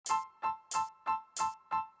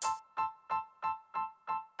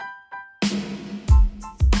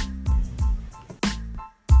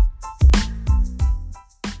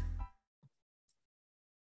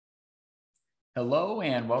Hello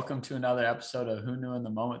and welcome to another episode of Who Knew in the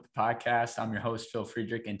Moment, the podcast. I'm your host, Phil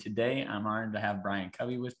Friedrich, and today I'm honored to have Brian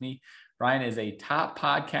Covey with me. Brian is a top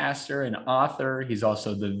podcaster and author. He's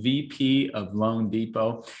also the VP of Loan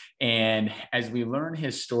Depot. And as we learn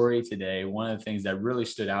his story today, one of the things that really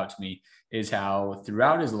stood out to me is how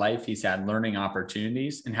throughout his life he's had learning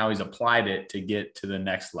opportunities and how he's applied it to get to the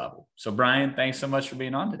next level. So Brian, thanks so much for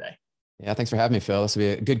being on today. Yeah, thanks for having me, Phil. This will be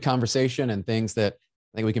a good conversation and things that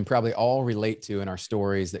I think we can probably all relate to in our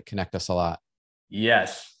stories that connect us a lot.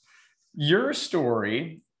 Yes. Your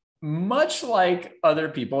story, much like other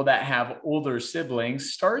people that have older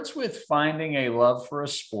siblings, starts with finding a love for a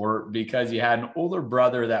sport because you had an older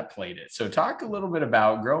brother that played it. So talk a little bit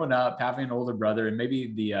about growing up, having an older brother, and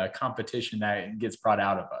maybe the competition that gets brought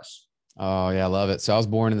out of us. Oh, yeah, I love it. So I was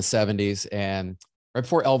born in the 70s and right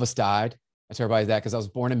before Elvis died. I tell everybody that because I was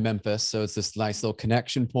born in Memphis. So it's this nice little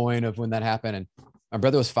connection point of when that happened. And my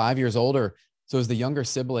brother was 5 years older. So as the younger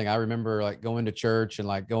sibling, I remember like going to church and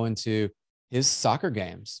like going to his soccer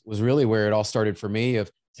games was really where it all started for me of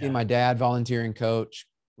seeing my dad volunteering coach.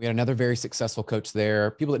 We had another very successful coach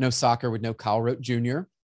there. People that know soccer would know Kyle Rote Jr.,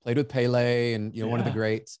 played with Pele and, one of the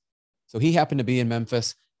greats. So he happened to be in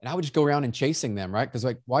Memphis and I would just go around and chasing them, right? Because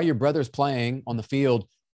like while your brother's playing on the field,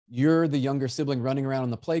 you're the younger sibling running around on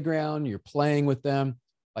the playground, you're playing with them.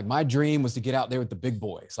 Like my dream was to get out there with the big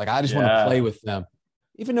boys. Like I just want to play with them.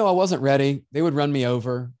 Even though I wasn't ready, they would run me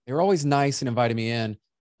over. They were always nice and invited me in,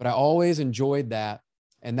 but I always enjoyed that.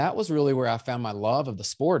 And that was really where I found my love of the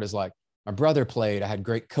sport is like my brother played. I had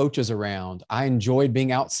great coaches around. I enjoyed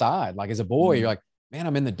being outside. Like as a boy, you're like, man,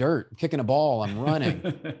 I'm in the dirt, I'm kicking a ball, I'm running,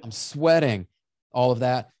 I'm sweating, all of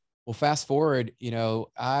that. Well, fast forward,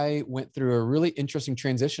 I went through a really interesting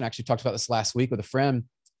transition. I actually talked about this last week with a friend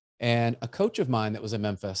and a coach of mine that was in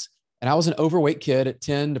Memphis. And I was an overweight kid at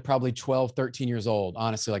 10 to probably 12, 13 years old,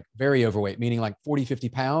 honestly, like very overweight, meaning like 40, 50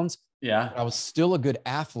 pounds. Yeah. But I was still a good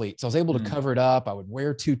athlete. So I was able to cover it up. I would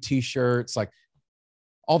wear 2 t-shirts, like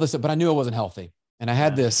all this, but I knew I wasn't healthy. And I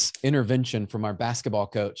had this intervention from our basketball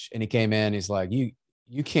coach. And he came in, he's like,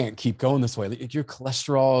 you can't keep going this way. Your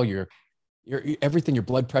cholesterol, your everything, your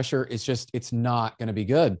blood pressure, it's not going to be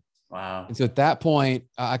good. Wow. And so at that point,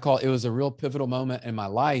 it was a real pivotal moment in my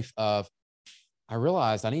life of, I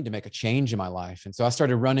realized I need to make a change in my life. And so I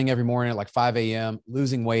started running every morning at like 5 a.m.,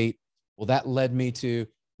 losing weight. Well, that led me to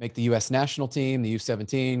make the U.S. national team, the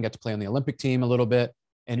U-17, got to play on the Olympic team a little bit.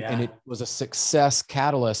 And it was a success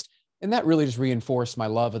catalyst. And that really just reinforced my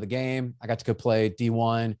love of the game. I got to go play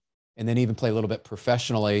D1 and then even play a little bit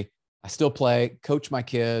professionally. I still play, coach my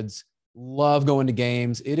kids, love going to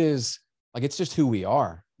games. It is like, it's just who we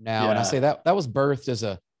are now. And I say that was birthed as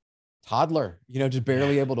a toddler, just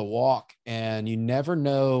barely able to walk. And you never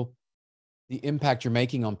know the impact you're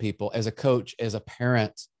making on people as a coach, as a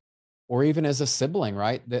parent, or even as a sibling,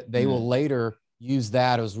 right? That they will later use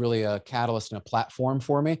that as really a catalyst and a platform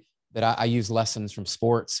for me that I use lessons from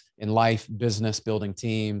sports in life, business, building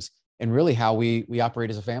teams, and really how we operate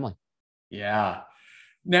as a family. Yeah.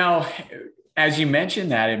 Now, as you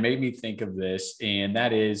mentioned that, it made me think of this, and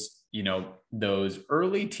that is, those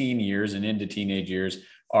early teen years and into teenage years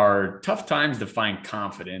are tough times to find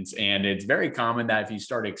confidence. And it's very common that if you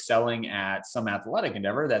start excelling at some athletic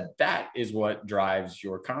endeavor, that is what drives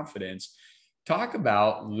your confidence. Talk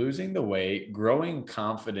about losing the weight, growing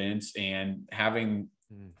confidence, and having,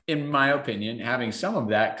 in my opinion, having some of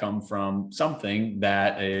that come from something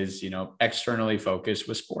that is, externally focused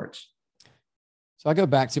with sports. So I go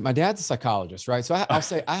back to my dad's a psychologist, right? So I'll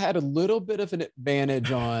say I had a little bit of an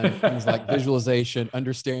advantage on things like visualization,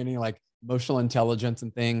 understanding like emotional intelligence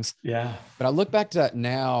and things. Yeah. But I look back to that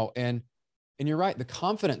now and you're right. The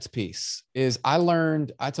confidence piece is I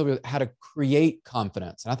told you how to create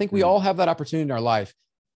confidence. And I think we all have that opportunity in our life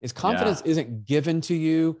is confidence isn't given to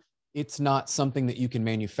you. It's not something that you can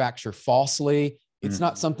manufacture falsely. It's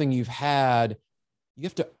not something you've had. You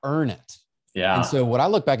have to earn it. Yeah. And so what I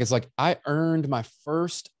look back is like, I earned my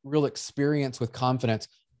first real experience with confidence,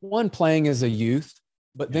 one playing as a youth,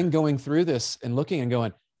 but then going through this and looking and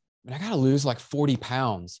going, man, I got to lose like 40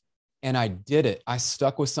 pounds. And I did it. I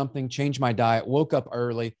stuck with something, changed my diet, woke up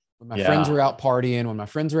early when my friends were out partying, when my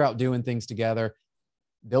friends were out doing things together.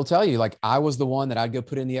 They'll tell you like, I was the one that I'd go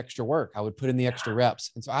put in the extra work. I would put in the extra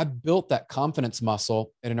reps. And so I built that confidence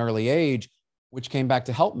muscle at an early age, which came back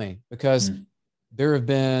to help me because there have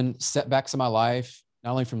been setbacks in my life,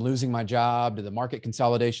 not only from losing my job to the market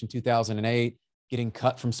consolidation 2008, getting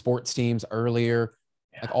cut from sports teams earlier,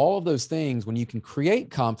 like all of those things. When you can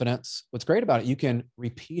create confidence, what's great about it, you can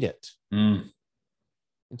repeat it.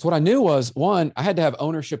 And so what I knew was, one, I had to have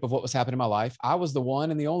ownership of what was happening in my life. I was the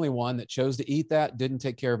one and the only one that chose to eat that, didn't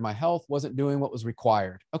take care of my health, wasn't doing what was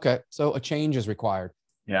required. Okay, so a change is required.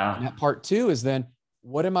 And Yeah. that part two is then,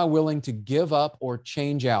 what am I willing to give up or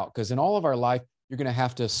change out? Because in all of our life, you're going to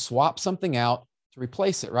have to swap something out to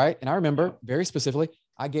replace it, right? And I remember very specifically,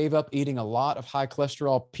 I gave up eating a lot of high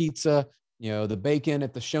cholesterol pizza, the bacon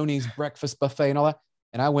at the Shoney's breakfast buffet and all that.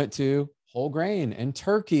 And I went to whole grain and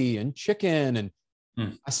turkey and chicken, and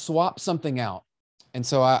Mm. I swapped something out. And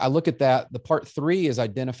so I look at that. The part three is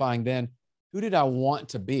identifying then, who did I want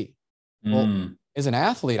to be? Well, Mm. as an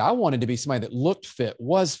athlete, I wanted to be somebody that looked fit,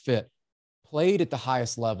 was fit, played at the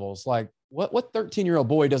highest levels. Like what 13-year-old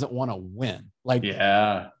boy doesn't want to win? Like,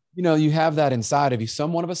 Yeah. you have that inside of you.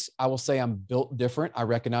 Some one of us, I will say I'm built different. I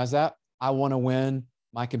recognize that. I want to win.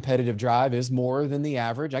 My competitive drive is more than the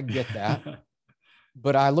average. I get that.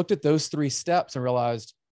 But I looked at those three steps and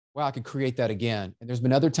realized, wow, I could create that again. And there's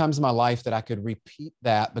been other times in my life that I could repeat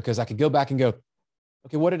that because I could go back and go,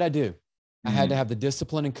 okay, what did I do? I had to Mm. have the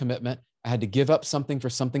discipline and commitment. I had to give up something for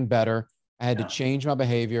something better. I had to Yeah. change my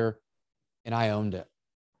behavior, and I owned it.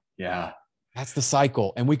 Yeah. That's the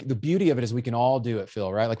cycle. And the beauty of it is we can all do it,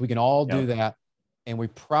 Phil, right? Like we can all do Yep. that. And we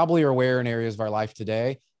probably are aware in areas of our life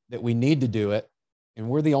today that we need to do it. And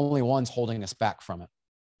we're the only ones holding us back from it.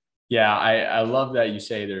 Yeah, I love that you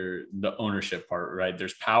say the ownership part, right?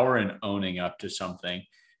 There's power in owning up to something.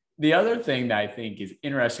 The other thing that I think is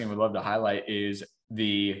interesting, would love to highlight is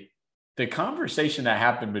the conversation that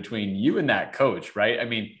happened between you and that coach, right? I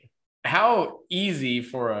mean, how easy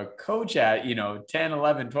for a coach at, 10,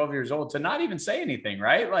 11, 12 years old to not even say anything,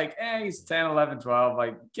 right? Like, hey, he's 10, 11, 12,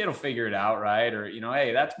 like kid will figure it out, right? Or,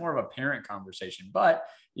 hey, that's more of a parent conversation. But,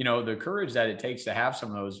 the courage that it takes to have some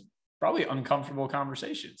of those probably uncomfortable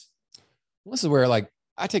conversations. This is where like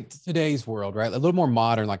I take today's world, right? A little more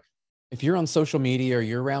modern. Like if you're on social media or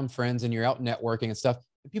you're around friends and you're out networking and stuff,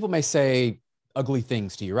 people may say ugly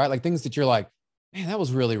things to you, right? Like things that you're like, man, that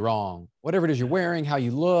was really wrong. Whatever it is you're wearing, how you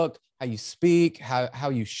look, how you speak, how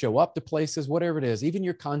you show up to places, whatever it is, even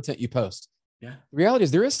your content you post. Yeah. The reality is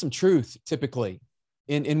there is some truth typically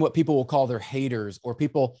in what people will call their haters, or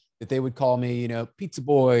people that they would call me, pizza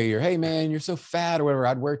boy, or hey man, you're so fat, or whatever.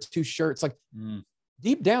 I'd wear two shirts. Like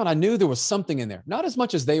deep down, I knew there was something in there, not as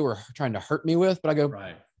much as they were trying to hurt me with, but I go,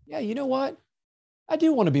 Right. yeah, you know what? I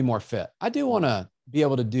do want to be more fit. I do want to be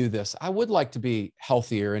able to do this. I would like to be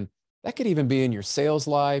healthier. And that could even be in your sales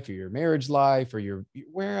life or your marriage life or your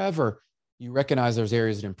wherever you recognize there's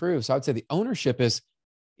areas that improve. So I would say the ownership is,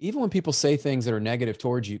 even when people say things that are negative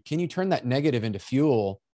towards you, can you turn that negative into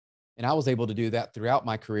fuel? And I was able to do that throughout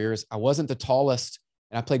my careers. I wasn't the tallest,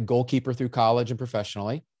 and I played goalkeeper through college and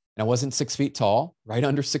professionally. And I wasn't 6 feet tall, right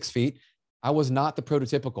under 6 feet. I was not the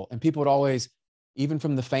prototypical. And people would always, even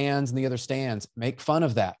from the fans and the other stands, make fun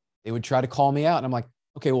of that. They would try to call me out. And I'm like,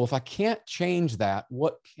 okay, well, if I can't change that,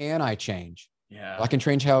 what can I change? Yeah. Well, I can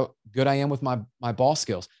change how good I am with my ball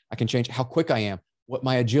skills. I can change how quick I am, what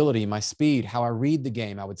my agility, my speed, how I read the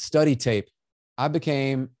game. I would study tape. I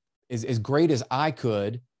became as great as I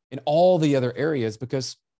could in all the other areas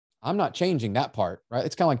because I'm not changing that part, right?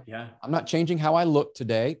 It's kind of like, Yeah. I'm not changing how I look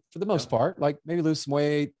today for the most part, like maybe lose some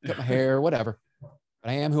weight, cut my hair, whatever, but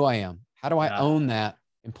I am who I am. How do I own that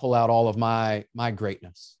and pull out all of my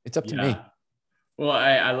greatness? It's up to me. Well,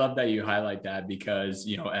 I love that you highlight that because,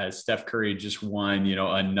 as Steph Curry just won,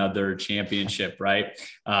 another championship, right?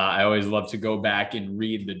 I always love to go back and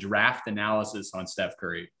read the draft analysis on Steph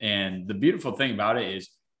Curry. And the beautiful thing about it is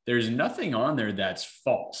there's nothing on there that's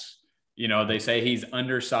false. They say he's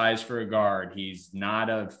undersized for a guard. He's not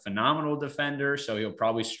a phenomenal defender, so he'll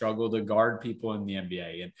probably struggle to guard people in the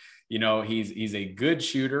NBA. And he's a good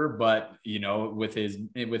shooter, but with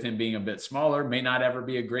him being a bit smaller, may not ever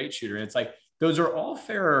be a great shooter. It's like those are all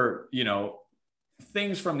fair,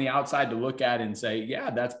 things from the outside to look at and say,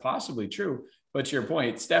 yeah, that's possibly true. But to your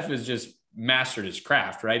point, Steph has just mastered his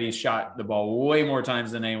craft, right? He's shot the ball way more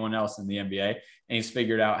times than anyone else in the NBA, and he's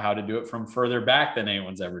figured out how to do it from further back than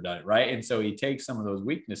anyone's ever done it, right? And so he takes some of those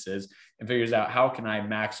weaknesses and figures out, how can I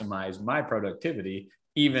maximize my productivity,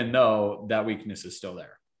 even though that weakness is still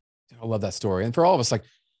there. I love that story. And for all of us, like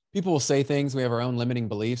people will say things, we have our own limiting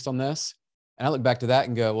beliefs on this. And I look back to that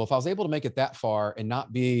and go, well, if I was able to make it that far and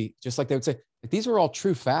not be just like they would say, like, these are all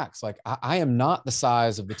true facts. Like I am not the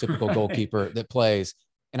size of the typical goalkeeper that plays.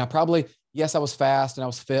 And I probably, yes, I was fast and I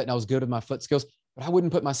was fit and I was good with my foot skills, but I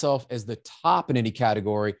wouldn't put myself as the top in any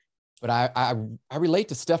category. But I relate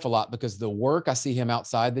to Steph a lot because the work I see him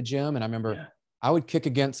outside the gym. And I remember I would kick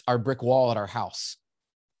against our brick wall at our house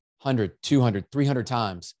 100, 200, 300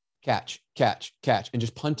 times, catch, and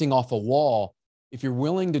just punting off a wall. if you're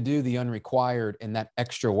willing to do the unrequired and that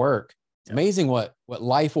extra work, it's Yep. amazing what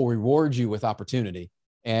life will reward you with opportunity,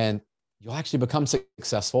 and you'll actually become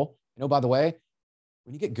successful. By the way,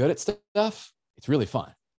 when you get good at stuff, it's really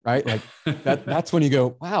fun, right? Like that's when you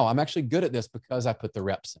go, wow, I'm actually good at this because I put the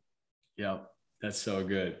reps in. Yeah, that's so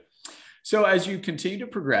good. So as you continue to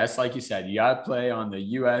progress, like you said, you got to play on the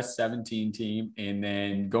US 17 team, and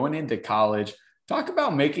then going into college, talk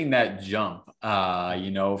about making that jump,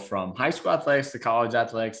 from high school athletics to college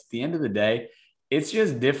athletics. At the end of the day, it's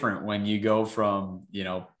just different when you go from,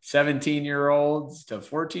 17-year-olds to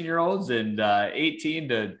 14-year-olds and 18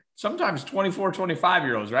 to sometimes 24,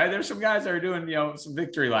 25-year-olds, right? There's some guys that are doing, some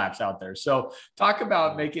victory laps out there. So talk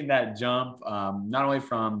about making that jump, not only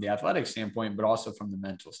from the athletic standpoint, but also from the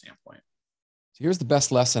mental standpoint. So here's the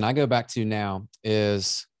best lesson I go back to now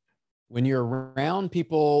is when you're around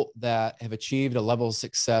people that have achieved a level of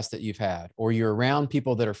success that you've had, or you're around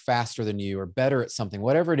people that are faster than you or better at something,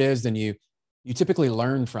 whatever it is than you typically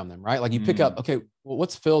learn from them, right? Like you pick up, okay, well,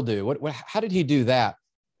 what's Phil do? How did he do that?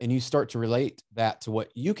 And you start to relate that to what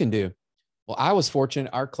you can do. Well, I was fortunate.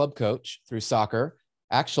 Our club coach through soccer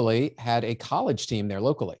actually had a college team there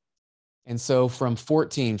locally. And so from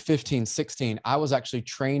 14, 15, 16, I was actually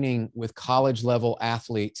training with college level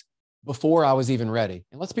athletes before I was even ready.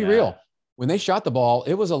 And let's be real, when they shot the ball,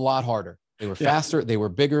 it was a lot harder. They were faster, they were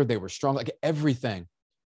bigger, they were strong, like everything.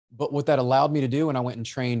 But what that allowed me to do when I went and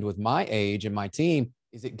trained with my age and my team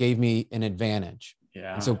is it gave me an advantage.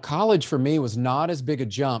 Yeah. And so college for me was not as big a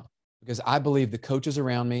jump because I believe the coaches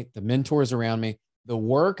around me, the mentors around me, the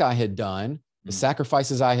work I had done, the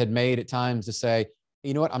sacrifices I had made at times to say,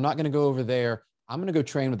 you know what, I'm not going to go over there. I'm going to go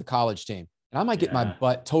train with the college team. And I might get my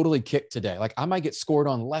butt totally kicked today. Like I might get scored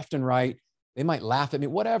on left and right. They might laugh at me,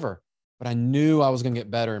 whatever. But I knew I was going to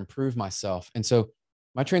get better and prove myself. And so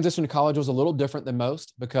my transition to college was a little different than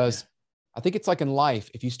most because I think it's like in life.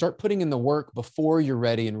 If you start putting in the work before you're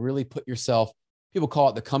ready and really put yourself, people call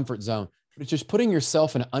it the comfort zone, but it's just putting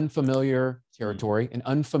yourself in unfamiliar territory, an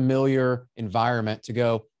unfamiliar environment to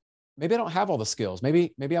go, maybe I don't have all the skills.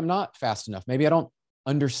 Maybe I'm not fast enough. Maybe I don't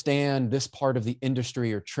understand this part of the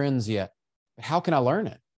industry or trends yet. But how can I learn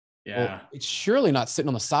it? Yeah. Well, it's surely not sitting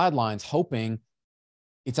on the sidelines hoping.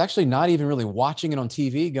 It's actually not even really watching it on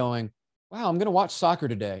TV going, wow, I'm going to watch soccer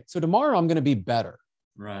today, so tomorrow I'm going to be better.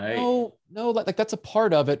 Right. No, like that's a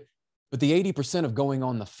part of it. But the 80% of going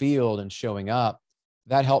on the field and showing up,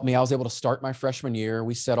 that helped me. I was able to start my freshman year.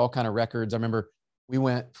 We set all kind of records. I remember we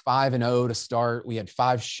went 5-0 to start. We had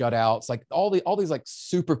 5 shutouts, like all these like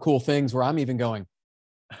super cool things where I'm even going,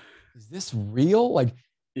 is this real? Like,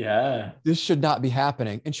 this should not be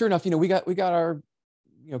happening. And sure enough, we got our,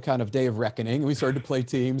 kind of day of reckoning. We started to play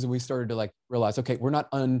teams and we started to like realize, okay, we're going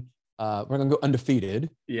to go undefeated.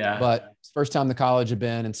 Yeah. But it's the first time the college had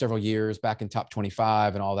been in several years, back in top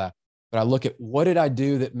 25 and all that. But I look at what did I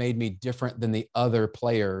do that made me different than the other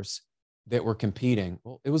players that were competing?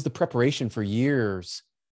 Well, it was the preparation for years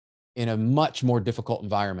in a much more difficult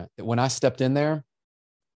environment that when I stepped in there,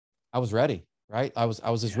 I was ready, right? I was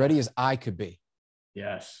as ready as I could be.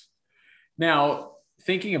 Yes. Now,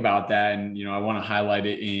 thinking about that, and I want to highlight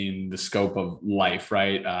it in the scope of life,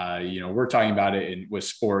 right? We're talking about it with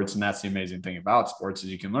sports, and that's the amazing thing about sports is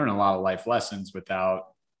you can learn a lot of life lessons without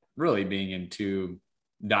really being in too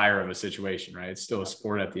dire of a situation, right? It's still a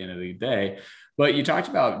sport at the end of the day. But you talked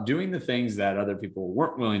about doing the things that other people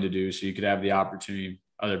weren't willing to do, so you could have the opportunity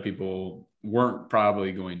other people weren't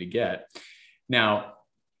probably going to get. Now,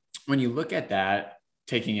 when you look at that,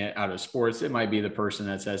 taking it out of sports, it might be the person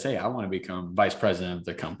that says, hey, I want to become vice president of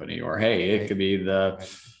the company, or, hey, it could be the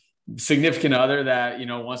significant other that,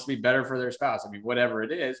 wants to be better for their spouse. I mean, whatever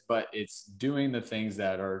it is, but it's doing the things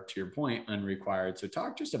that are, to your point, unrequired. So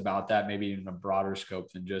talk just about that, maybe in a broader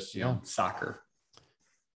scope than just, soccer.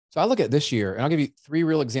 So I look at this year, and I'll give you 3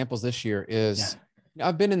 real examples this year is,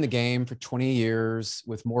 I've been in the game for 20 years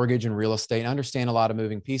with mortgage and real estate, and I understand a lot of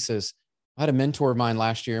moving pieces. I had a mentor of mine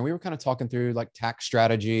last year, and we were kind of talking through like tax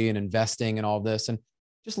strategy and investing and all this, and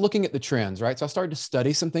just looking at the trends, right? So I started to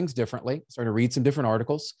study some things differently, started to read some different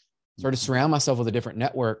articles, started to surround myself with a different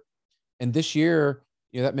network. And this year,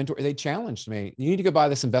 that mentor, they challenged me. You need to go buy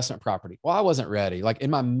this investment property. Well, I wasn't ready. Like in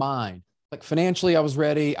my mind, like financially, I was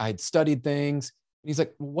ready. I had studied things. And he's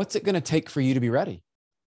like, what's it going to take for you to be ready?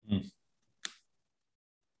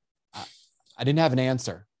 I didn't have an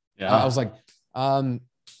answer. I was like,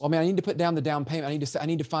 well, man, I need to put down the down payment. I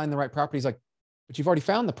need to find the right properties. Like, but you've already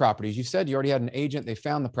found the properties. You said you already had an agent. They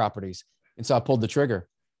found the properties. And so I pulled the trigger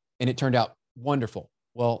and it turned out wonderful.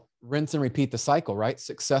 Well, rinse and repeat the cycle, right?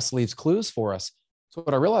 Success leaves clues for us. So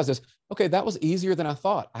what I realized is, okay, that was easier than I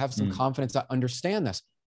thought. I have some confidence. I understand this.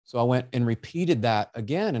 So I went and repeated that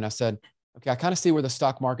again. And I said, okay, I kind of see where the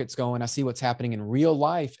stock market's going. I see what's happening in real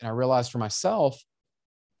life. And I realized for myself,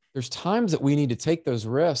 there's times that we need to take those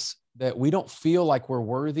risks that we don't feel like we're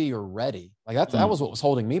worthy or ready. Like that was what was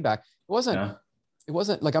holding me back. Yeah. It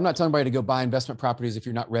wasn't like, I'm not telling anybody to go buy investment properties if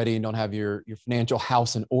you're not ready and don't have your financial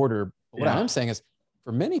house in order. But what I am saying is,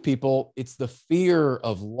 for many people, it's the fear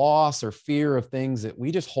of loss or fear of things that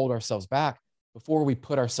we just hold ourselves back before we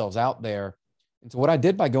put ourselves out there. And so what I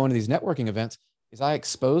did by going to these networking events is I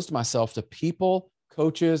exposed myself to people,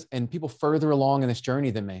 coaches, and people further along in this journey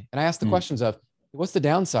than me. And I asked the questions of, what's the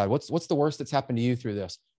downside? What's the worst that's happened to you through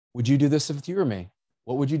this? Would you do this if you were me?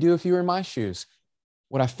 What would you do if you were in my shoes?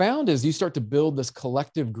 What I found is you start to build this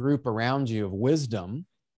collective group around you of wisdom.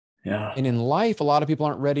 Yeah. And in life, a lot of people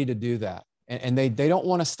aren't ready to do that. And they don't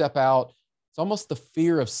want to step out. It's almost the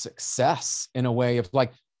fear of success in a way of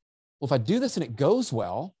like, well, if I do this and it goes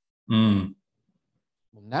well, well,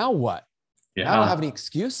 now what? Yeah. Now I don't have any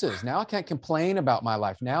excuses. Now I can't complain about my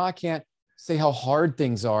life. Now I can't say how hard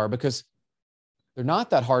things are, because they're not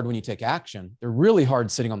that hard when you take action. They're really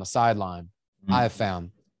hard sitting on the sideline, I have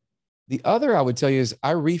found. The other I would tell you is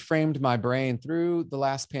I reframed my brain through the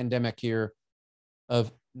last pandemic here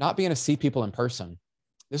of not being able to see people in person.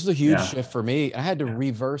 This was a huge shift for me. I had to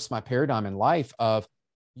reverse my paradigm in life of,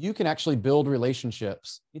 you can actually build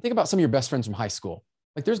relationships. You think about some of your best friends from high school.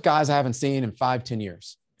 Like, there's guys I haven't seen in 5-10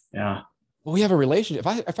 years. Yeah. Well, we have a relationship.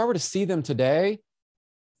 If I were to see them today,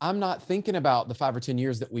 I'm not thinking about the 5 or 10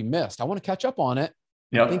 years that we missed. I want to catch up on it.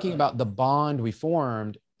 I'm thinking about the bond we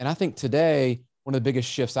formed. And I think today, one of the biggest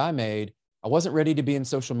shifts I made, I wasn't ready to be in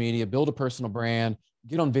social media, build a personal brand,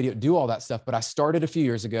 get on video, do all that stuff. But I started a few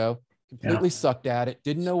years ago, completely sucked at it,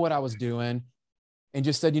 didn't know what I was doing, and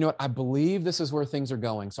just said, you know what, I believe this is where things are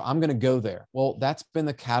going, so I'm going to go there. Well, that's been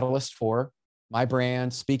the catalyst for my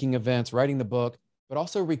brand, speaking events, writing the book, but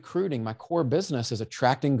also recruiting. My core business is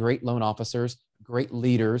attracting great loan officers, great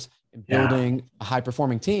leaders, and building a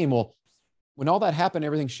high-performing team. Well, when all that happened,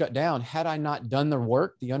 everything shut down. Had I not done the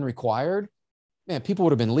work, the unrequired, man, people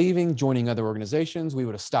would have been leaving, joining other organizations. We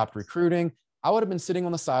would have stopped recruiting. I would have been sitting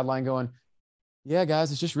on the sideline going, yeah,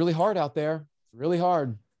 guys, it's just really hard out there. It's really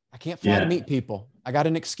hard. I can't fly to meet people. I got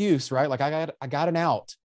an excuse, right? Like I got an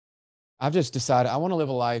out. I've just decided I want to live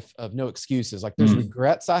a life of no excuses. Like, there's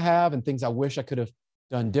regrets I have and things I wish I could have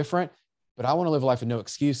done different, but I want to live a life of no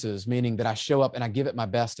excuses, meaning that I show up and I give it my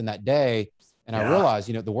best in that day. And I realize,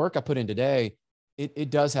 you know, the work I put in today, it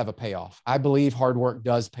does have a payoff. I believe hard work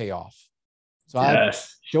does pay off. So I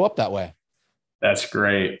show up that way. That's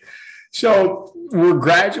great. So we're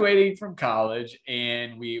graduating from college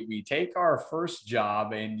and we take our first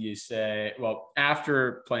job, and you say, well,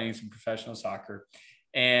 after playing some professional soccer,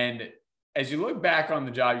 and as you look back on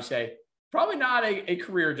the job, you say, probably not a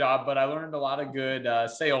career job, but I learned a lot of good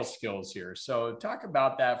sales skills here. So talk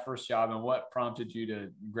about that first job and what prompted you to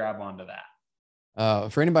grab onto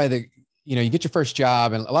that. For anybody that, you know, you get your first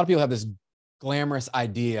job, and a lot of people have this glamorous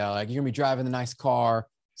idea, like you're gonna be driving the nice car,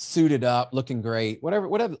 suited up, looking great, whatever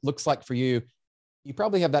it looks like for you. You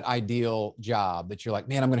probably have that ideal job that you're like,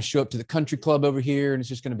 man, I'm going to show up to the country club over here and it's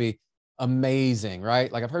just going to be amazing,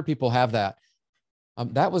 right? Like, I've heard people have that.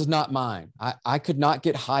 That was not mine. I could not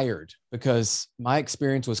get hired because my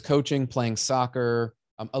experience was coaching, playing soccer,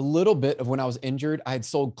 a little bit of when I was injured. I had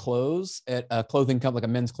sold clothes at a clothing company, like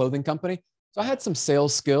a men's clothing company. So I had some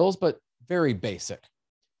sales skills, but very basic.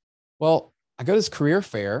 Well, I go to this career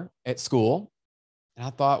fair at school, and I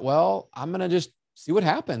thought, well, I'm going to just see what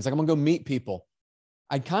happens. Like, I'm going to go meet people.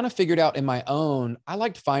 I kind of figured out in my own, I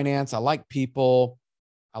liked finance. I liked people.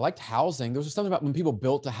 I liked housing. There was something about when people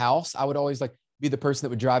built a house, I would always like be the person that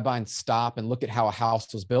would drive by and stop and look at how a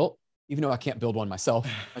house was built, even though I can't build one myself.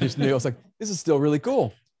 I just knew, I was like, this is still really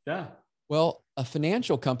cool. Yeah. Well, a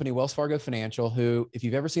financial company, Wells Fargo Financial, who, if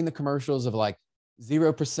you've ever seen the commercials of like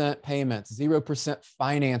 0% payments, 0%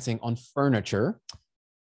 financing on furniture,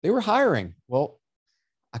 they were hiring. Well,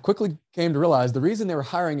 I quickly came to realize the reason they were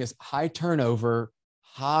hiring is high turnover,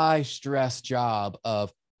 high stress job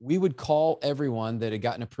of, we would call everyone that had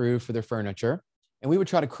gotten approved for their furniture, and we would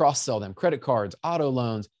try to cross-sell them credit cards, auto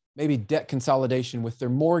loans, maybe debt consolidation with their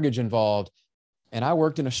mortgage involved. And I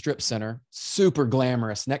worked in a strip center, super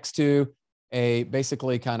glamorous, next to a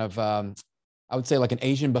basically kind of, I would say like an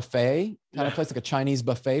Asian buffet kind of place, like a Chinese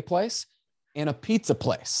buffet place, and a pizza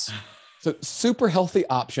place. So super healthy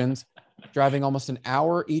options, driving almost an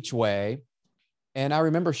hour each way. And I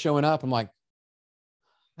remember showing up, I'm like,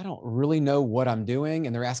 I don't really know what I'm doing.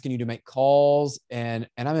 And they're asking you to make calls. And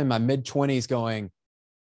I'm in my mid-20s going,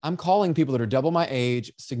 I'm calling people that are double my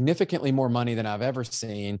age, significantly more money than I've ever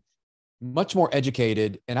seen. much more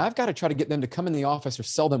educated, and I've got to try to get them to come in the office or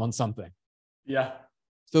sell them on something. Yeah.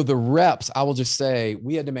 So the reps, I will just say,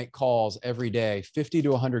 we had to make calls every day, 50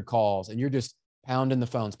 to 100 calls, and you're just pounding the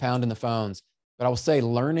phones, pounding the phones. But I will say,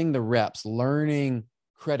 learning the reps, learning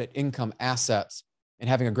credit, income, assets, and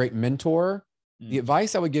having a great mentor. The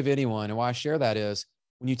advice I would give anyone, and why I share that, is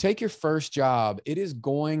when you take your first job, it is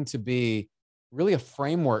going to be really a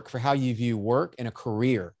framework for how you view work and a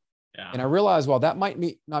career. Yeah. And I realized while that might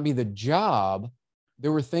not be the job,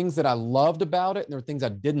 there were things that I loved about it and there were things I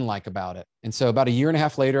didn't like about it. And so about a year and a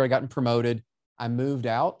half later, I got promoted. I moved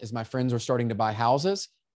out as my friends were starting to buy houses.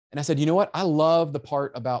 And I said, you know what? I love the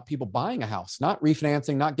part about people buying a house, not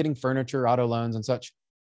refinancing, not getting furniture, auto loans and such.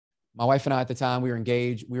 My wife and I at the time, we were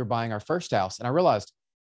engaged. We were buying our first house. And I realized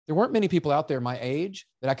there weren't many people out there my age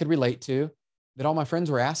that I could relate to, that all my friends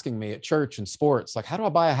were asking me at church and sports, like, how do I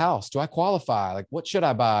buy a house? Do I qualify? Like, what should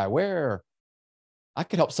I buy? Where? I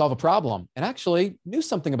could help solve a problem, and actually knew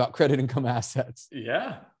something about credit, income, assets.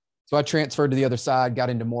 Yeah. So I transferred to the other side, got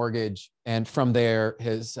into mortgage. And from there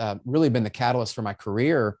has really been the catalyst for my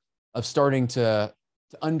career of starting to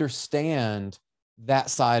understand that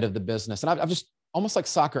side of the business. And I've just, almost like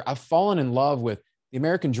soccer, I've fallen in love with the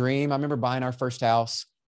American dream. I remember buying our first house,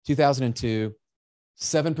 2002,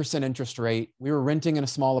 7% interest rate. We were renting in a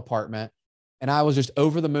small apartment, and I was just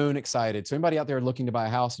over the moon excited. So anybody out there looking to buy a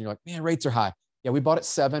house and you're like, man, rates are high. Yeah, we bought at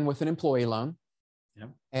 7 with an employee loan. Yep.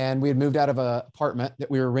 And we had moved out of an apartment that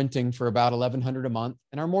we were renting for about $1,100 a month.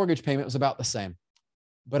 And our mortgage payment was about the same.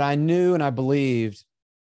 But I knew and I believed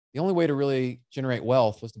the only way to really generate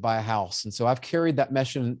wealth was to buy a house. And so I've carried that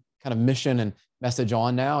mission and message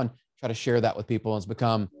on now and try to share that with people. And it's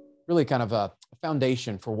become really kind of a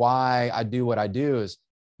foundation for why I do what I do, is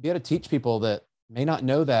be able to teach people that may not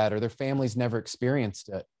know that or their families never experienced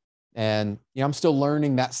it. And, I'm still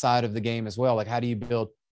learning that side of the game as well. Like, how do you build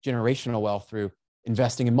generational wealth through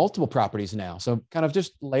investing in multiple properties now? So kind of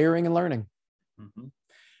just layering and learning. Mm-hmm.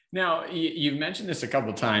 Now, you've mentioned this a couple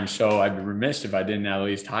of times, so I'd be remiss if I didn't at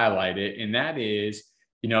least highlight it. And that is,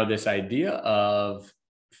 this idea of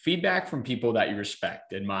feedback from people that you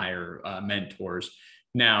respect, admire, mentors.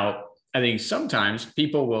 Now, I think sometimes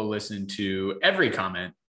people will listen to every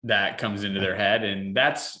comment that comes into their head, and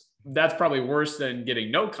that's probably worse than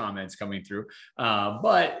getting no comments coming through.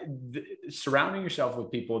 But surrounding yourself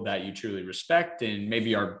with people that you truly respect and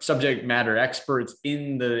maybe are subject matter experts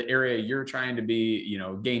in the area you're trying to be,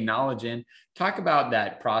 gain knowledge in. Talk about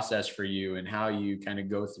that process for you and how you kind of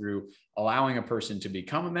go through allowing a person to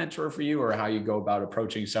become a mentor for you, or how you go about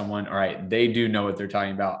approaching someone. All right, they do know what they're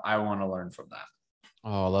talking about. I want to learn from that.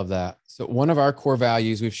 Oh, I love that. So one of our core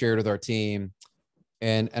values we've shared with our team,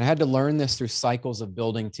 and I had to learn this through cycles of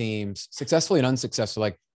building teams, successfully and unsuccessful.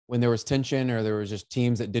 Like when there was tension or there was just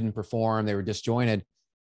teams that didn't perform, they were disjointed,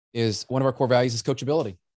 is one of our core values is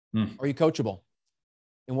coachability. Are you coachable?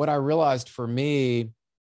 And what I realized for me,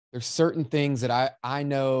 there's certain things that I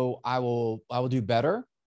know I will do better,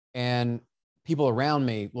 and people around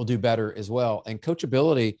me will do better as well. And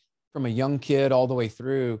coachability, from a young kid all the way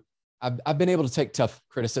through, I've been able to take tough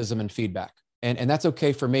criticism and feedback. And that's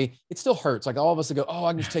okay for me. It still hurts. Like all of us that go, oh,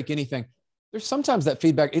 I can just take anything. There's sometimes that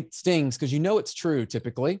feedback, it stings because it's true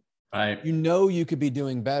typically. Right. You could be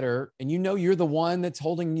doing better, and you're the one that's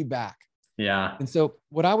holding you back. Yeah. And so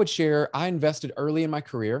what I would share, I invested early in my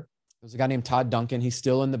career. There's a guy named Todd Duncan. He's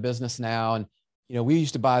still in the business now. And, we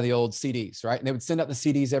used to buy the old CDs, right? And they would send out the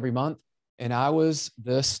CDs every month. And I was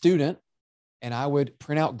the student, and I would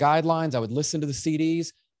print out guidelines. I would listen to the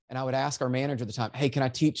CDs. And I would ask our manager at the time, hey, can I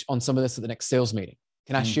teach on some of this at the next sales meeting?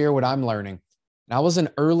 Can I share what I'm learning? And I was an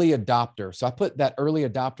early adopter. So I put that early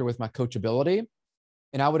adopter with my coachability,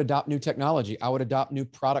 and I would adopt new technology. I would adopt new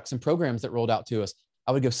products and programs that rolled out to us.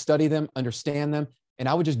 I would go study them, understand them, and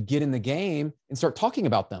I would just get in the game and start talking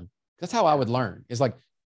about them. That's how I would learn. It's like,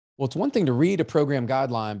 well, it's one thing to read a program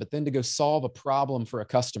guideline, but then to go solve a problem for a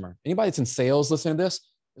customer. Anybody that's in sales listening to this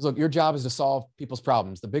is, look, your job is to solve people's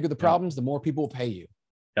problems. The bigger the problems, the more people will pay you.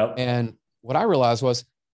 Yep. And what I realized was,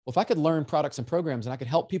 well, if I could learn products and programs and I could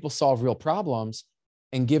help people solve real problems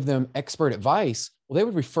and give them expert advice, well, they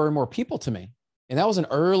would refer more people to me. And that was an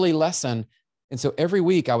early lesson. And so every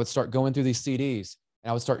week I would start going through these CDs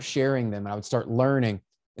and I would start sharing them and I would start learning.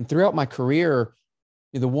 And throughout my career,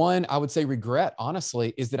 the one I would say regret,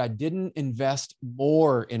 honestly, is that I didn't invest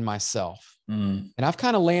more in myself. And I've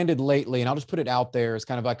kind of landed lately, and I'll just put it out there as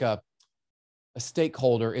kind of like a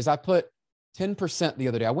stakeholder, is I put 10% the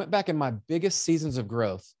other day. I went back in my biggest seasons of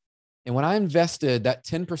growth. And when I invested that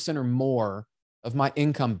 10% or more of my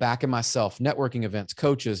income back in myself, networking events,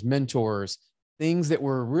 coaches, mentors, things that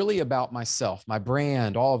were really about myself, my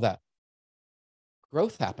brand, all of that,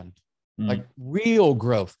 growth happened. like real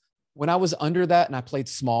growth. When I was under that and I played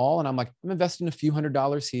small and I'm like, I'm investing a few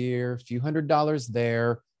 $100s here, a few $100s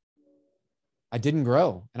there, I didn't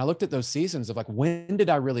grow. And I looked at those seasons of like, when did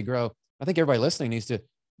I really grow? I think everybody listening needs to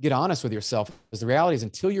get honest with yourself, because the reality is,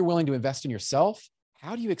 until you're willing to invest in yourself,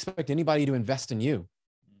 how do you expect anybody to invest in you?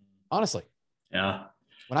 Honestly. Yeah.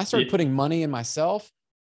 When I started putting money in myself,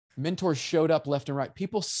 mentors showed up left and right.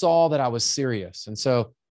 People saw that I was serious. And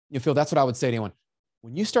so, Phil, that's what I would say to anyone.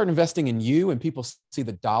 When you start investing in you and people see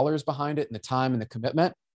the dollars behind it and the time and the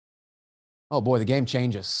commitment, oh boy, the game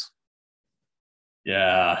changes.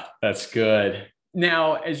 Yeah, that's good.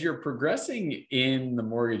 Now, as you're progressing in the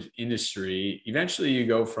mortgage industry, eventually you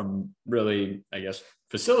go from really, I guess,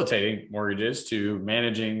 facilitating mortgages to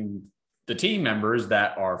managing the team members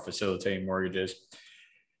that are facilitating mortgages.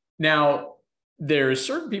 Now, there's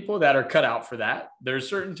certain people that are cut out for that. There's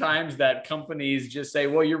certain times that companies just say,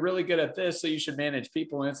 well, you're really good at this, so you should manage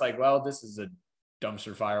people. And it's like, well, this is a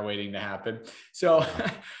dumpster fire waiting to happen. So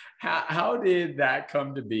how did that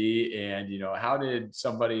come to be? And, how did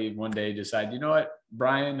somebody one day decide, you know what,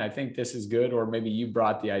 Brian, I think this is good, or maybe you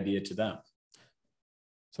brought the idea to them?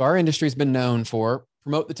 So our industry has been known for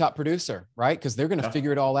promote the top producer, right? Because they're going to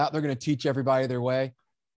figure it all out. They're going to teach everybody their way.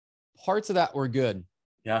 Parts of that were good.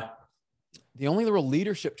 Yeah. The only real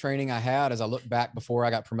leadership training I had as I look back before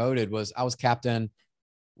I got promoted was I was captain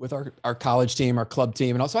with our college team, our club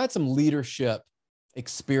team. And also I had some leadership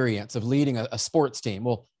experience of leading a sports team.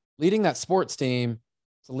 Well, leading that sports team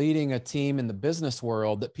to leading a team in the business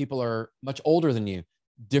world that people are much older than you,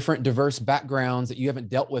 different diverse backgrounds that you haven't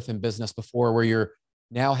dealt with in business before, where you're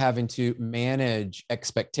now having to manage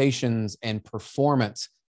expectations and performance.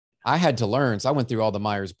 I had to learn. So I went through all the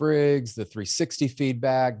Myers-Briggs, the 360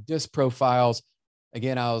 feedback, DISC profiles.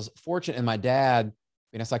 Again, I was fortunate in my dad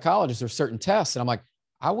being a psychologist. There's certain tests. And I'm like,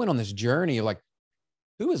 I went on this journey of like,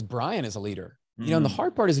 who is Brian as a leader? And the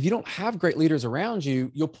hard part is, if you don't have great leaders around you,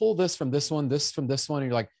 you'll pull this from this one, this from this one. And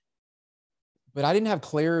you're like, but I didn't have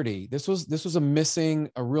clarity. This was a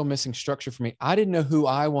real missing structure for me. I didn't know who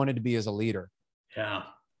I wanted to be as a leader. Yeah.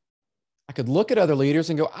 I could look at other leaders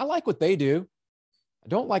and go, I like what they do. I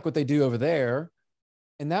don't like what they do over there.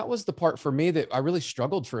 And that was the part for me that I really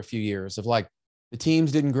struggled for a few years of like, the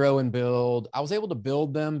teams didn't grow and build. I was able to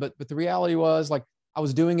build them, but the reality was like, I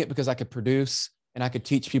was doing it because I could produce and I could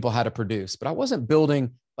teach people how to produce, but I wasn't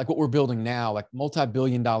building like what we're building now, like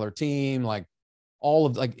multi-billion-dollar team, like all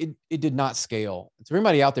of like, it did not scale. So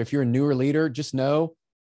everybody out there, if you're a newer leader, just know,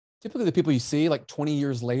 typically the people you see like 20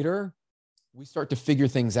 years later, we start to figure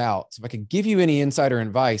things out. So if I could give you any insider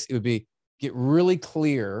advice, it would be, get really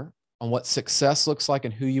clear on what success looks like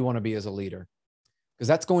and who you want to be as a leader, because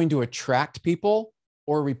that's going to attract people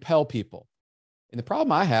or repel people. And the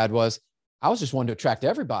problem I had was I was just wanting to attract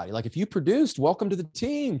everybody. Like, if you produced, welcome to the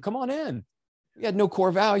team, come on in. We had no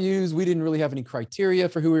core values. We didn't really have any criteria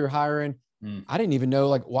for who we were hiring. I didn't even know,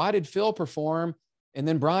 like, why did Phil perform? And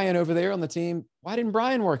then Brian over there on the team, why didn't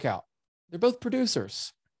Brian work out? They're both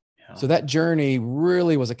producers. Yeah. So that journey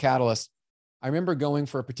really was a catalyst. I remember going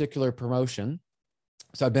for a particular promotion.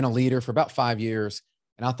 So I've been a leader for about 5 years,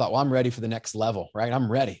 and I thought, well, I'm ready for the next level, right?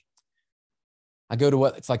 I'm ready. I go to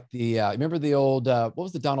what it's like remember the old, what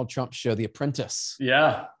was the Donald Trump show? The Apprentice.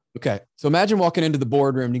 Yeah. Okay. So imagine walking into the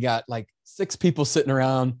boardroom, you got like 6 people sitting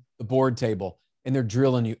around the board table and they're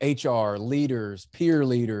drilling you, HR leaders, peer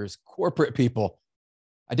leaders, corporate people.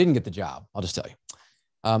 I didn't get the job. I'll just tell you.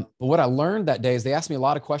 But what I learned that day is they asked me a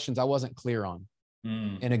lot of questions I wasn't clear on.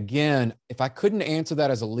 And again, if I couldn't answer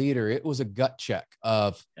that as a leader, it was a gut check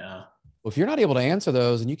of, well, if you're not able to answer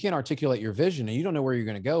those and you can't articulate your vision and you don't know where you're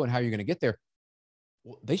going to go and how you're going to get there,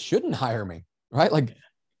 well, they shouldn't hire me, right? Like,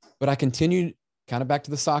 but I continued kind of back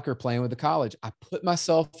to the soccer playing with the college. I put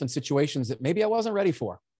myself in situations that maybe I wasn't ready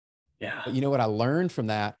for. Yeah. But you know what I learned from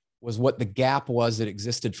that was what the gap was that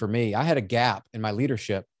existed for me. I had a gap in my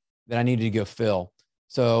leadership that I needed to go fill.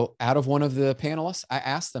 So out of one of the panelists, I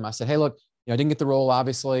asked them, I said, hey, look, I didn't get the role.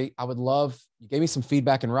 Obviously, I would love, you gave me some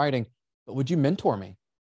feedback in writing, but would you mentor me?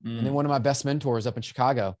 And then one of my best mentors up in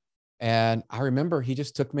Chicago. And I remember he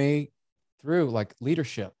just took me through like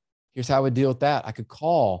leadership. Here's how I would deal with that. I could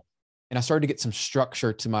call, and I started to get some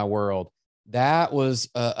structure to my world. That was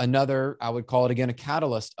another, I would call it again, a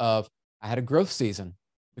catalyst of, I had a growth season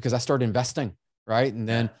because I started investing, right? And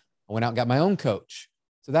then I went out and got my own coach.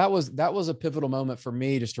 So that was a pivotal moment for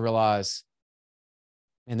me just to realize,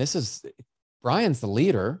 and this is, Brian's the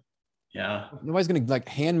leader. Yeah. Nobody's going to like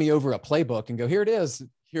hand me over a playbook and go, here it is.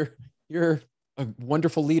 You're a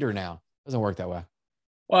wonderful leader now. It doesn't work that way.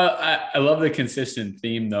 Well, I love the consistent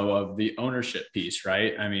theme though of the ownership piece,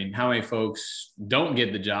 right? I mean, how many folks don't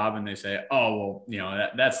get the job and they say, "Oh, well,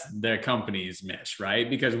 that's their company's miss," right?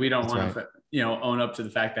 Because we don't That's want right. to, own up to the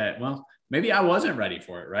fact that, well, maybe I wasn't ready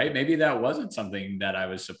for it, right? Maybe that wasn't something that I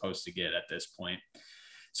was supposed to get at this point.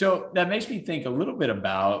 So that makes me think a little bit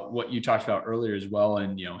about what you talked about earlier as well.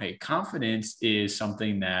 And, hey, confidence is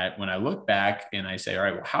something that when I look back and I say, all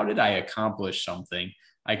right, well, how did I accomplish something?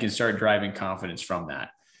 I can start driving confidence from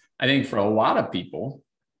that. I think for a lot of people,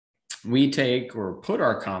 we take or put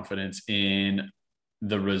our confidence in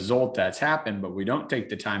the result that's happened, but we don't take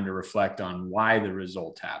the time to reflect on why the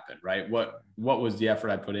result happened, right? What was the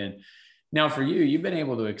effort I put in? Now, for you, you've been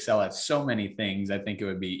able to excel at so many things. I think it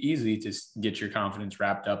would be easy to get your confidence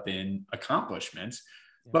wrapped up in accomplishments.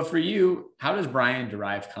 Yeah. But for you, how does Brian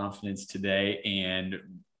derive confidence today? And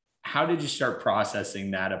how did you start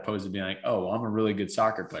processing that opposed to being like, oh, I'm a really good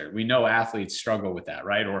soccer player? We know athletes struggle with that,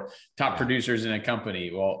 right? Or top Yeah. producers in a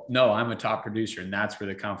company. Well, no, I'm a top producer, and that's where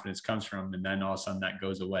the confidence comes from. And then all of a sudden that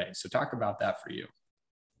goes away. So talk about that for you.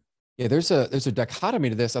 Yeah, there's a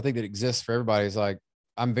dichotomy to this. I think that exists for everybody. Is like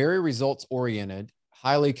I'm very results oriented,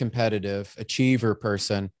 highly competitive, achiever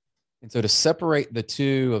person, and so to separate the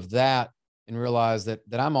two of that and realize that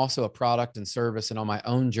I'm also a product and service and on my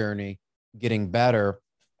own journey getting better.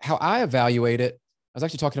 How I evaluate it, I was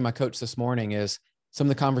actually talking to my coach this morning. Is some of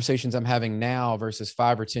the conversations I'm having now versus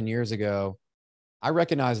 5 or 10 years ago. I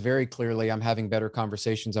recognize very clearly I'm having better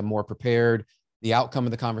conversations. I'm more prepared. The outcome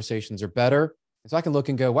of the conversations are better. And so I can look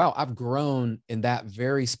and go, wow, I've grown in that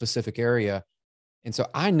very specific area. And so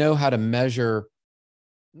I know how to measure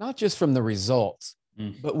not just from the results,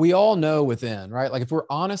 but we all know within, right? Like if we're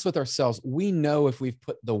honest with ourselves, we know if we've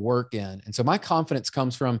put the work in. And so my confidence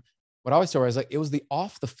comes from what I always tell her is like, it was the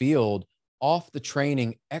off the field, off the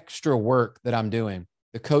training, extra work that I'm doing,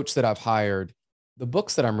 the coach that I've hired, the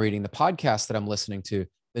books that I'm reading, the podcasts that I'm listening to,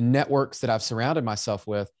 the networks that I've surrounded myself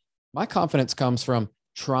with. My confidence comes from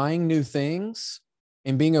trying new things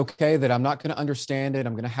and being okay that I'm not going to understand it.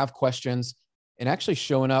 I'm going to have questions and actually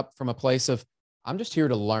showing up from a place of I'm just here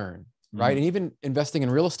to learn, right? And even investing in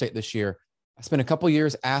real estate this year, I spent a couple of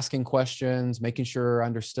years asking questions, making sure I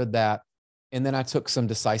understood that. And then I took some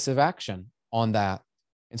decisive action on that.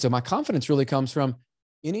 And so my confidence really comes from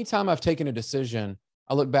anytime I've taken a decision,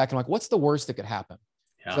 I look back and I'm like, what's the worst that could happen?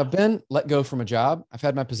 Yeah. So I've been let go from a job. I've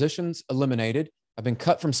had my positions eliminated. I've been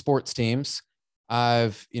cut from sports teams.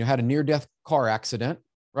 I've, had a near death car accident,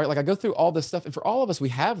 right? Like I go through all this stuff. And for all of us, we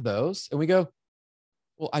have those and we go,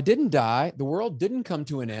 well, I didn't die. The world didn't come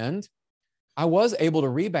to an end. I was able to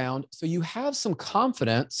rebound. So you have some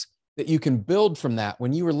confidence that you can build from that.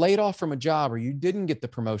 When you were laid off from a job or you didn't get the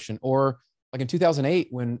promotion, or like in 2008,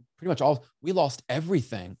 when pretty much we lost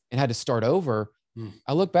everything and had to start over,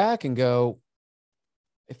 I look back and go,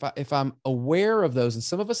 if I'm aware of those, and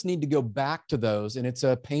some of us need to go back to those, and it's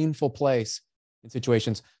a painful place in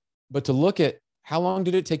situations, but to look at how long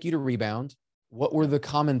did it take you to rebound? What were the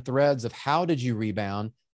common threads of how did you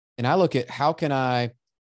rebound? And I look at how can I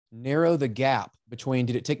narrow the gap between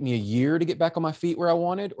did it take me a year to get back on my feet where I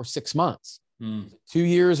wanted or 6 months, 2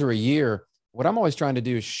 years or a year? What I'm always trying to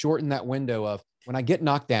do is shorten that window of when I get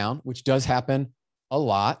knocked down, which does happen a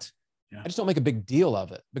lot. I just don't make a big deal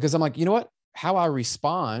of it because I'm like, you know what? How I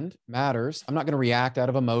respond matters. I'm not going to react out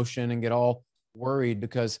of emotion and get all worried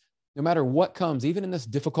because no matter what comes, even in this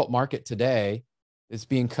difficult market today, it's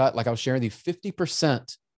being cut. Like I was sharing, the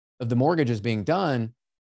 50% of the mortgage is being done.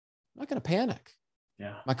 I'm not going to panic.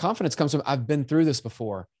 Yeah. My confidence comes from I've been through this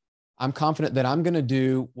before. I'm confident that I'm going to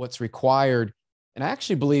do what's required. And I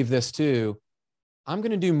actually believe this too. I'm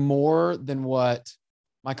going to do more than what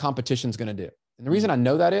my competition's going to do. And the reason I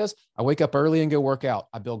know that is I wake up early and go work out.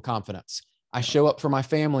 I build confidence. I show up for my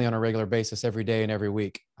family on a regular basis every day and every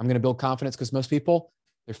week. I'm going to build confidence because most people,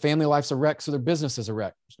 their family life's a wreck, so their business is a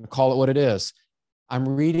wreck. I'm just going to call it what it is. I'm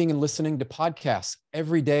reading and listening to podcasts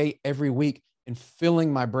every day, every week, and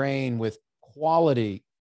filling my brain with quality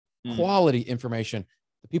information.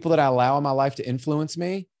 The people that I allow in my life to influence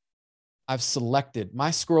me, I've selected.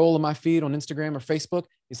 My scroll in my feed on Instagram or Facebook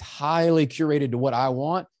is highly curated to what I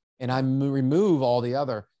want, and I remove all the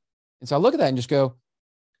other. And so I look at that and just go,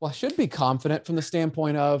 well, I should be confident from the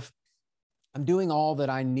standpoint of I'm doing all that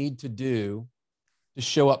I need to do to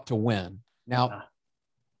show up to win. Now,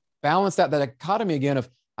 balance that dichotomy again of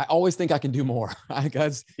I always think I can do more.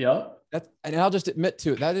 Because and I'll just admit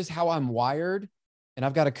to it. That is how I'm wired. And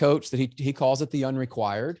I've got a coach that he calls it the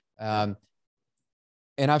unrequired. And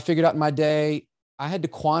I figured out in my day, I had to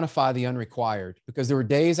quantify the unrequired because there were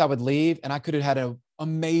days I would leave and I could have had an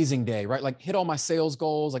amazing day, right? Like hit all my sales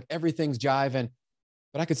goals, like everything's jiving,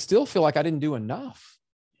 but I could still feel like I didn't do enough.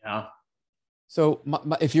 Yeah. So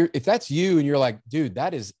if that's you and you're like, dude,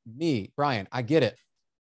 that is me, Brian, I get it.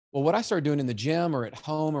 Well, what I started doing in the gym or at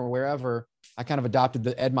home or wherever, I kind of adopted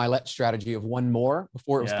the Ed Milet strategy of one more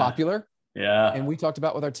before it was Yeah. popular. Yeah. And we talked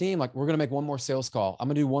about with our team, like, we're going to make one more sales call. I'm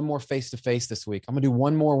going to do one more face-to-face this week. I'm going to do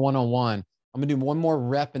one more one-on-one. I'm going to do one more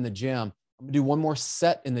rep in the gym. I'm going to do one more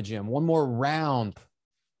set in the gym, one more round.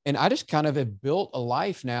 And I just kind of have built a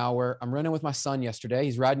life now where I'm running with my son yesterday.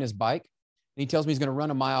 He's riding his bike and he tells me he's going to run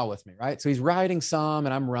a mile with me. Right. So he's riding some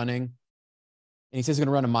and I'm running and he says he's going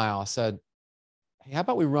to run a mile. I said, hey, how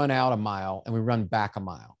about we run out a mile and we run back a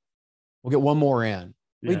mile? We'll get one more in.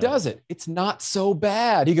 Well, he does it. It's not so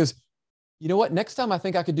bad. He goes, you know what? Next time I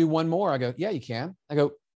think I could do one more. I go, yeah, you can. I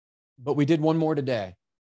go, but we did one more today.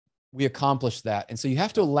 We accomplished that. And so you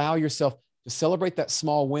have to allow yourself to celebrate that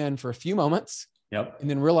small win for a few moments. Yep. And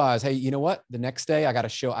then realize, hey, you know what? The next day I got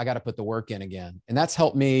to put the work in again. And that's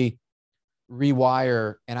helped me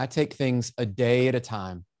rewire. And I take things a day at a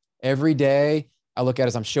time. Every day I look at it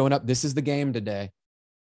as I'm showing up. This is the game today.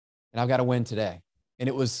 And I've got to win today. And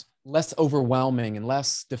it was less overwhelming and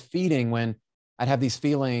less defeating when I'd have these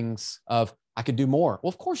feelings of I could do more. Well,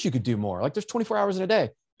 of course you could do more. Like, there's 24 hours in a day.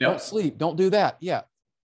 Yep. Don't sleep. Don't do that. Yeah.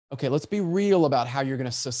 Okay. Let's be real about how you're going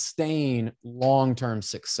to sustain long-term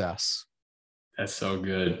success. That's so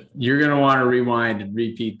good. You're going to want to rewind and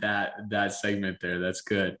repeat that segment there. That's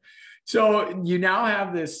good. So you now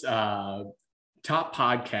have this top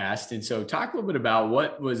podcast. And so talk a little bit about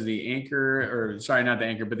what was the anchor, or sorry, not the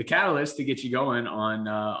anchor, but the catalyst to get you going on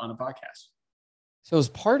a podcast. So as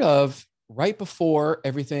part of right before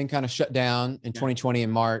everything kind of shut down in 2020 in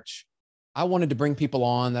March, I wanted to bring people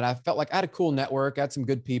on that I felt like I had a cool network, I had some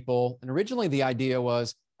good people. And originally the idea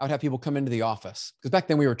was I would have people come into the office because back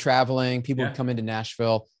then we were traveling, people would come into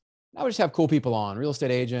Nashville. I would just have cool people on, real estate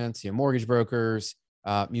agents, mortgage brokers,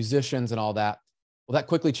 musicians and all that. Well, that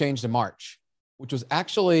quickly changed in March, which was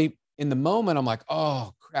actually in the moment, I'm like,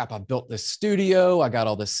 oh crap, I built this studio. I got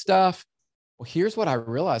all this stuff. Well, here's what I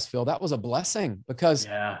realized, Phil, that was a blessing because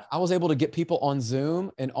I was able to get people on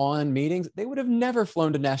Zoom and on meetings. They would have never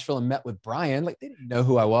flown to Nashville and met with Brian. Like, they didn't know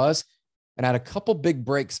who I was. And I had a couple big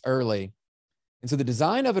breaks early. And so the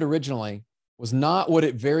design of it originally was not what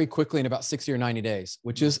it very quickly in about 60 or 90 days,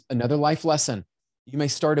 which is another life lesson. You may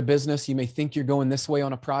start a business. You may think you're going this way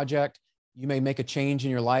on a project. You may make a change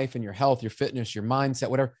in your life and your health, your fitness, your mindset,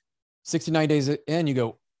 whatever. 69 days in, you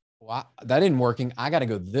go, wow, that isn't working. I got to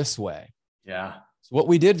go this way. Yeah. So what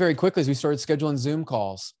we did very quickly is we started scheduling Zoom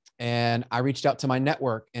calls and I reached out to my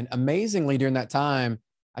network. And amazingly, during that time,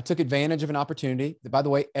 I took advantage of an opportunity that, by the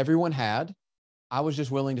way, everyone had. I was just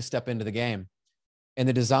willing to step into the game. And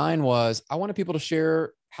the design was, I wanted people to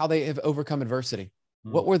share how they have overcome adversity.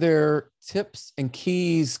 What were their tips and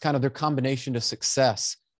keys, kind of their combination to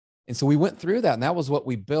success? And so we went through that, and that was what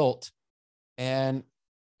we built. And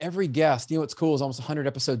every guest, what's cool is almost 100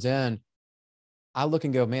 episodes in, I look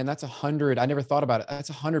and go, man, that's 100. I never thought about it. That's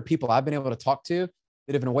 100 people I've been able to talk to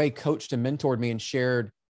that have in a way coached and mentored me and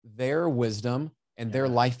shared their wisdom and their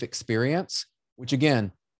life experience, which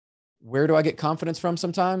again, where do I get confidence from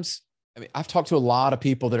sometimes? I mean, I've talked to a lot of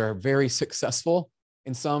people that are very successful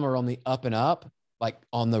and some are on the up and up, like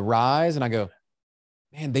on the rise. And I go,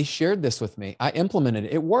 man, they shared this with me. I implemented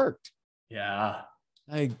it. It worked. Yeah.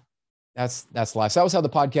 That's life. So that was how the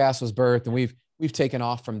podcast was birthed. And we've taken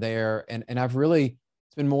off from there. And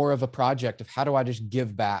it's been more of a project of how do I just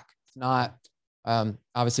give back? It's not,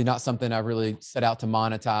 obviously not something I really set out to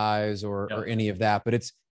monetize or any of that, but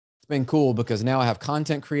it's been cool because now I have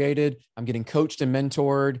content created. I'm getting coached and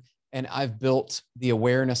mentored. And I've built the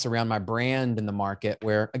awareness around my brand in the market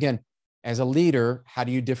where, again, as a leader, how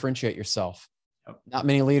do you differentiate yourself? Not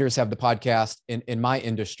many leaders have the podcast in my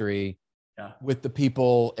industry with the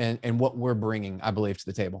people and what we're bringing, I believe, to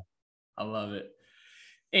the table. I love it.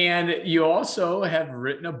 And you also have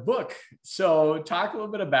written a book. So talk a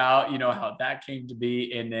little bit about, how that came to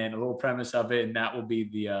be and then a little premise of it. And that will be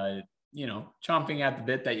the, chomping at the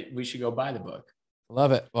bit that we should go buy the book.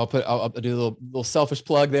 Love it. Well, I'll do a little selfish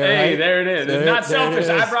plug there. Hey, right? There it is. So not selfish.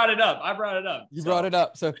 I brought it up. You brought it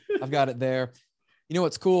up. So I've got it there.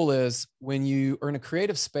 What's cool is when you are in a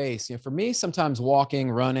creative space, for me, sometimes walking,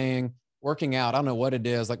 running, working out, I don't know what it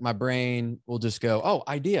is. Like my brain will just go, oh,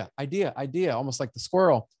 idea, almost like the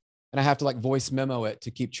squirrel. And I have to like voice memo it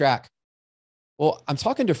to keep track. Well, I'm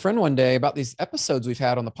talking to a friend one day about these episodes we've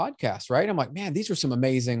had on the podcast, right? I'm like, man, these are some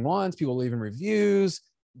amazing ones. People leaving reviews.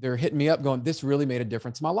 They're hitting me up going, this really made a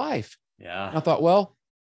difference in my life. Yeah. And I thought, well,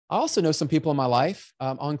 I also know some people in my life.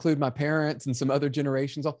 I'll include my parents and some other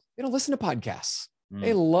generations. They don't listen to podcasts.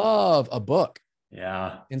 They love a book.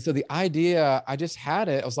 Yeah. And so the idea, I just had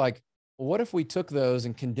it. I was like, well, what if we took those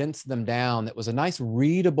and condensed them down? That was a nice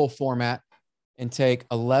readable format, and take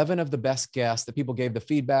 11 of the best guests that people gave the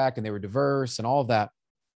feedback and they were diverse and all of that.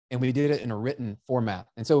 And we did it in a written format.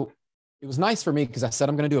 And so it was nice for me because I said,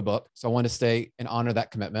 I'm going to do a book. So I wanted to stay and honor that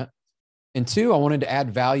commitment. And two, I wanted to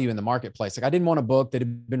add value in the marketplace. Like I didn't want a book that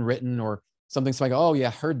had been written or something. So I go, oh yeah,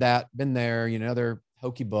 heard that, been there, another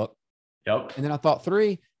hokey book. Yep. And then I thought,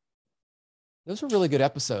 three, those were really good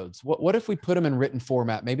episodes. What if we put them in written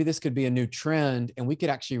format? Maybe this could be a new trend and we could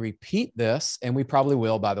actually repeat this. And we probably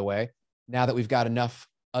will, by the way, now that we've got enough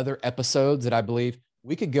other episodes that I believe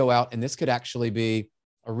we could go out and this could actually be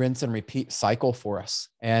a rinse and repeat cycle for us.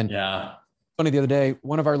 And yeah, funny, the other day,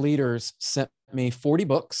 one of our leaders sent me 40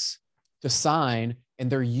 books to sign, and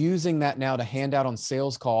they're using that now to hand out on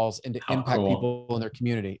sales calls and to impact people in their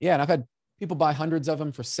community. Yeah. And I've had people buy hundreds of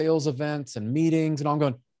them for sales events and meetings, and I'm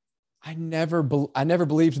going, I never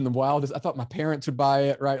believed in the wildest. I thought my parents would buy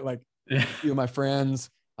it, right? Like a few of my friends.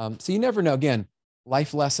 So you never know. Again,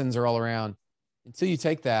 life lessons are all around. Until you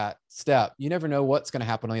take that step, you never know what's going to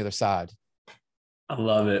happen on the other side. I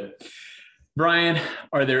love it. Brian,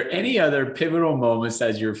 are there any other pivotal moments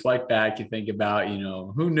as you reflect back, you think about,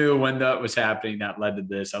 who knew when that was happening that led to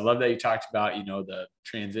this? I love that you talked about, the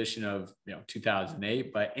transition of,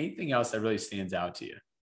 2008, but anything else that really stands out to you?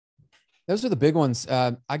 Those are the big ones.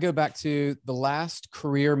 I go back to the last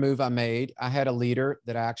career move I made. I had a leader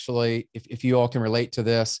that actually, if you all can relate to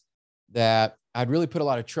this, that I'd really put a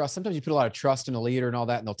lot of trust. Sometimes you put a lot of trust in a leader and all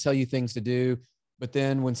that, and they'll tell you things to do. But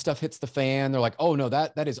then when stuff hits the fan, they're like, oh no,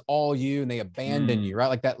 that is all you. And they abandon you, right?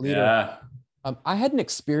 Like that leader. Yeah. I hadn't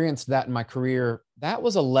experienced that in my career. That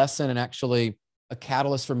was a lesson and actually a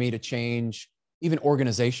catalyst for me to change even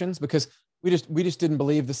organizations, because we just didn't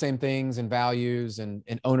believe the same things and values and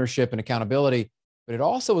ownership and accountability. But it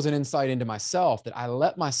also was an insight into myself that I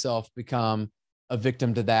let myself become a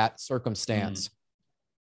victim to that circumstance.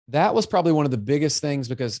 That was probably one of the biggest things,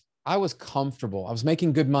 because I was comfortable. I was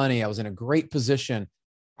making good money. I was in a great position.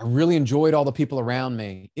 I really enjoyed all the people around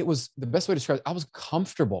me. It was the best way to describe it. I was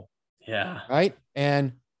comfortable. Yeah. Right.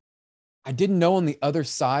 And I didn't know on the other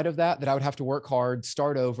side of that I would have to work hard,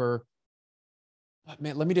 start over. But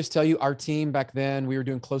man, let me just tell you, our team back then, we were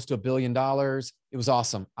doing close to $1 billion. It was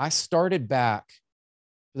awesome. I started back,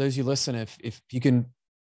 for those of you listen, if you can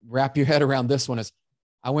wrap your head around this one, is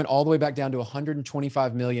I went all the way back down to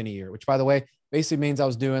 125 million a year, which by the way, basically means I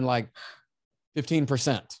was doing like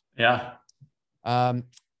 15%. Yeah.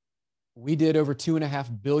 We did over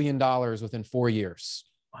 $2.5 billion within 4 years.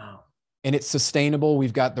 Wow. And it's sustainable.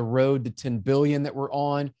 We've got the road to 10 billion that we're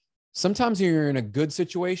on. Sometimes you're in a good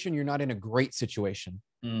situation, you're not in a great situation.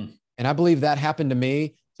 And I believe that happened to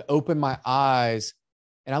me to open my eyes.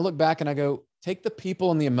 And I look back and I go, take the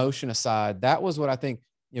people and the emotion aside. That was what I think,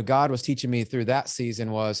 God was teaching me through that season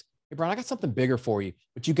was, hey, Brian, I got something bigger for you,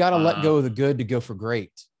 but you got to let go of the good to go for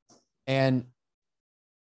great. And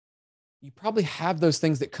you probably have those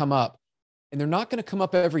things that come up, and they're not going to come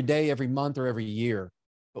up every day, every month, or every year.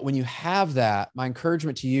 But when you have that, my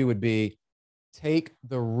encouragement to you would be, take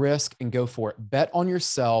the risk and go for it. Bet on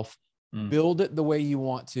yourself, build it the way you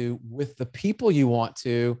want to, with the people you want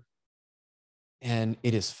to. And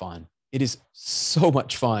it is fun. It is so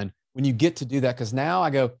much fun when you get to do that. Because now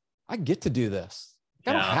I go, I get to do this.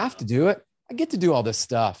 I don't have to do it. I get to do all this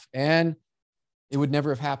stuff. And it would never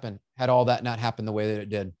have happened had all that not happened the way that it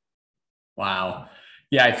did. Wow.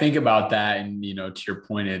 Yeah. I think about that. And, to your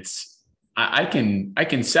point, I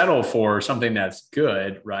can settle for something that's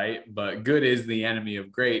good, right? But good is the enemy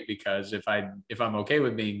of great, because if I'm okay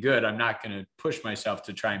with being good, I'm not going to push myself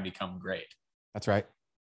to try and become great. That's right.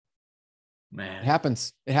 Man, it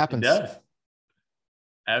happens. It happens. It does.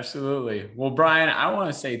 Absolutely. Well, Brian, I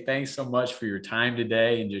want to say thanks so much for your time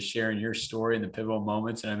today and just sharing your story and the pivotal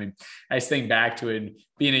moments. And I mean, I just think back to it,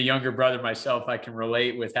 being a younger brother myself, I can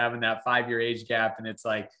relate with having that 5-year age gap. And it's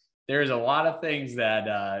like, there's a lot of things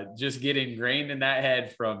that just get ingrained in that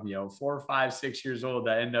head from, 4, 5, 6 years old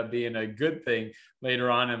that end up being a good thing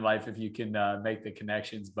later on in life if you can make the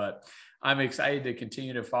connections. But I'm excited to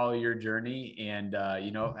continue to follow your journey, and, I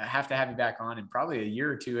have to have you back on in probably a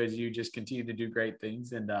year or two as you just continue to do great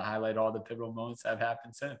things and highlight all the pivotal moments that have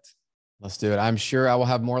happened since. Let's do it. I'm sure I will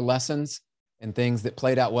have more lessons and things that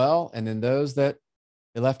played out well, and then those that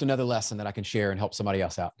they left another lesson that I can share and help somebody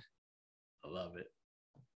else out. I love it.